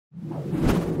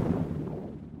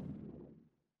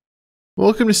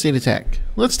Welcome to State of Tech.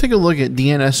 Let's take a look at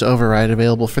DNS Override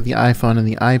available for the iPhone and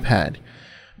the iPad.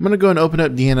 I'm going to go and open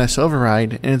up DNS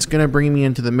Override, and it's going to bring me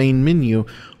into the main menu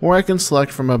where I can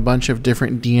select from a bunch of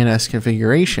different DNS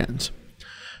configurations.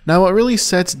 Now, what really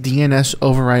sets DNS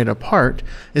Override apart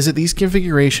is that these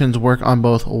configurations work on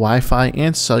both Wi-Fi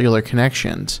and cellular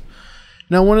connections.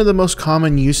 Now, one of the most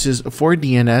common uses for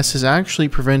DNS is actually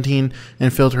preventing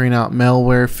and filtering out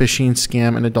malware, phishing,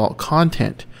 scam, and adult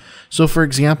content. So for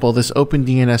example, this Open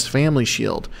DNS Family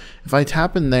Shield, if I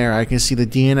tap in there, I can see the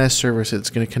DNS service it's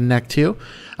going to connect to.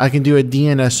 I can do a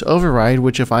DNS override,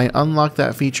 which if I unlock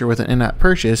that feature with an in-app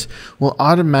purchase, will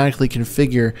automatically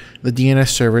configure the DNS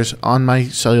service on my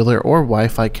cellular or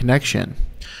Wi-Fi connection.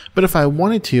 But if I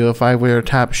wanted to, if I were to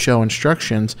tap Show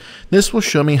Instructions, this will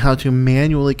show me how to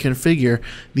manually configure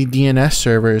the DNS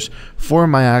servers for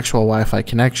my actual Wi-Fi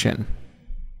connection.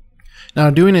 Now,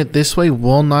 doing it this way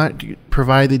will not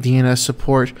provide the DNS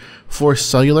support for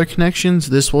cellular connections.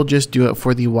 This will just do it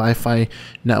for the Wi-Fi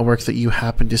network that you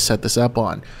happen to set this up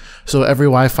on. So every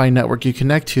Wi-Fi network you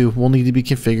connect to will need to be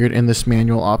configured in this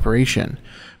manual operation.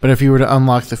 But if you were to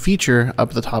unlock the feature up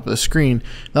at the top of the screen,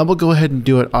 that will go ahead and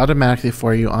do it automatically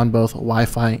for you on both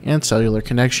Wi-Fi and cellular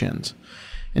connections.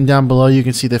 And down below you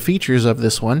can see the features of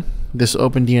this one. This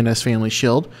Open DNS Family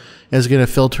Shield is going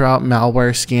to filter out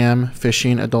malware, scam,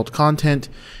 phishing, adult content.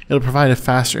 It'll provide a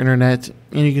faster internet,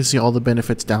 and you can see all the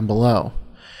benefits down below.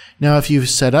 Now, if you've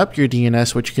set up your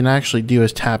DNS, what you can actually do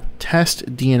is tap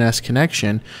Test DNS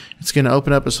Connection. It's going to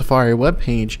open up a Safari web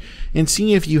page and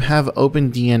see if you have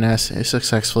Open DNS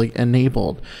successfully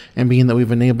enabled. And being that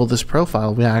we've enabled this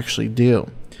profile, we actually do.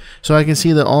 So I can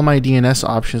see that all my DNS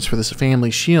options for this Family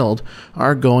Shield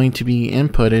are going to be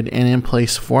inputted and in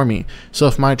place for me. So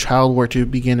if my child were to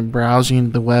begin browsing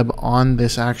the web on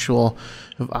this actual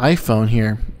iPhone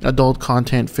here, adult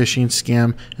content, phishing,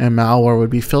 scam, and malware would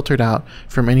be filtered out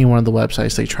from any one of the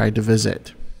websites they tried to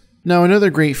visit. Now, another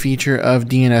great feature of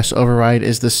DNS Override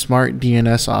is the Smart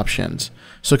DNS options.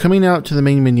 So coming out to the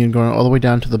main menu and going all the way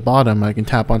down to the bottom, I can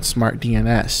tap on Smart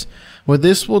DNS. What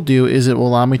this will do is it will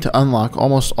allow me to unlock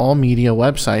almost all media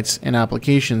websites and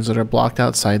applications that are blocked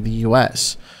outside the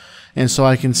US. And so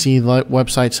I can see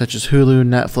websites such as Hulu,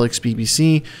 Netflix,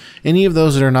 BBC, any of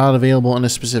those that are not available in a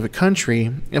specific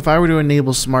country. If I were to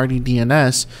enable Smarty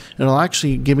DNS, it'll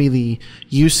actually give me the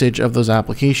usage of those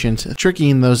applications,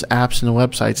 tricking those apps and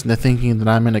websites into thinking that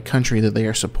I'm in a country that they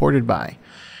are supported by.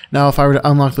 Now, if I were to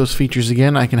unlock those features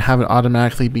again, I can have it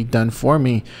automatically be done for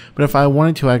me. But if I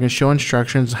wanted to, I can show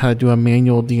instructions on how to do a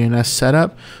manual DNS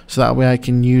setup, so that way I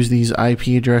can use these IP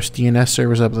address DNS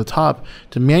servers up at the top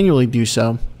to manually do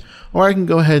so. Or I can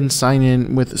go ahead and sign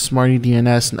in with Smarty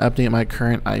DNS and update my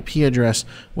current IP address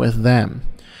with them.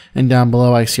 And down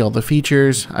below I see all the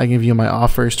features, I can view my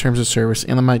offers, terms of service,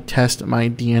 and I might test my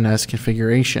DNS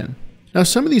configuration. Now,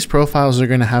 some of these profiles are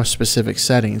going to have specific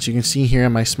settings. You can see here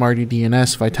in my Smarty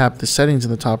DNS, if I tap the settings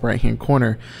in the top right hand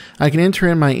corner, I can enter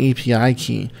in my API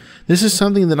key. This is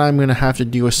something that I'm going to have to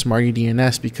do with Smarty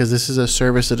DNS because this is a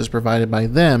service that is provided by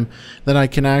them that I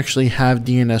can actually have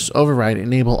DNS Override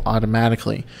enable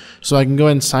automatically. So I can go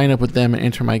ahead and sign up with them and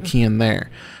enter my key in there.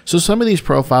 So some of these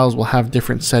profiles will have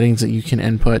different settings that you can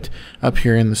input up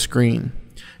here in the screen.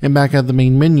 And back at the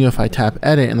main menu, if I tap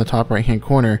Edit in the top right hand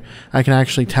corner, I can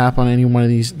actually tap on any one of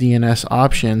these DNS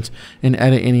options and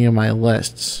edit any of my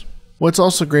lists. What's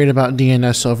also great about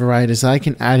DNS Override is that I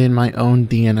can add in my own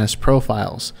DNS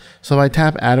profiles. So if I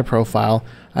tap Add a Profile,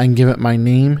 I can give it my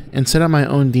name and set up my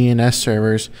own DNS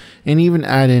servers and even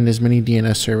add in as many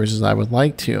DNS servers as I would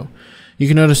like to. You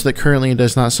can notice that currently it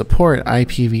does not support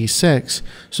IPv6,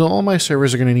 so all my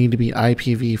servers are going to need to be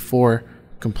IPv4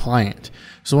 compliant.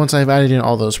 So once I've added in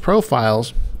all those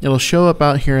profiles, it'll show up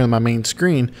out here on my main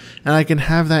screen, and I can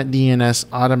have that DNS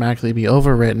automatically be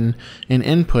overwritten and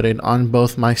inputted on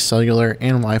both my cellular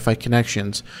and Wi-Fi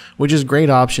connections, which is great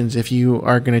options if you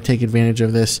are going to take advantage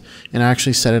of this and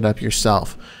actually set it up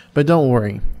yourself. But don't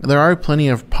worry, there are plenty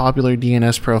of popular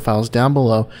DNS profiles down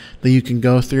below that you can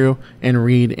go through and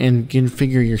read and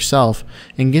configure yourself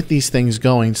and get these things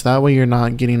going, so that way you're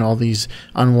not getting all these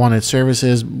unwanted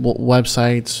services,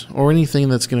 websites, or anything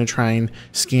that's going to try and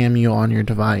scam you on your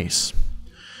device.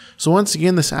 So once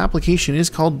again, this application is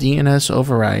called DNS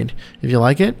Override. If you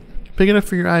like it, pick it up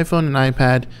for your iPhone and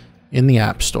iPad in the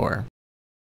App Store.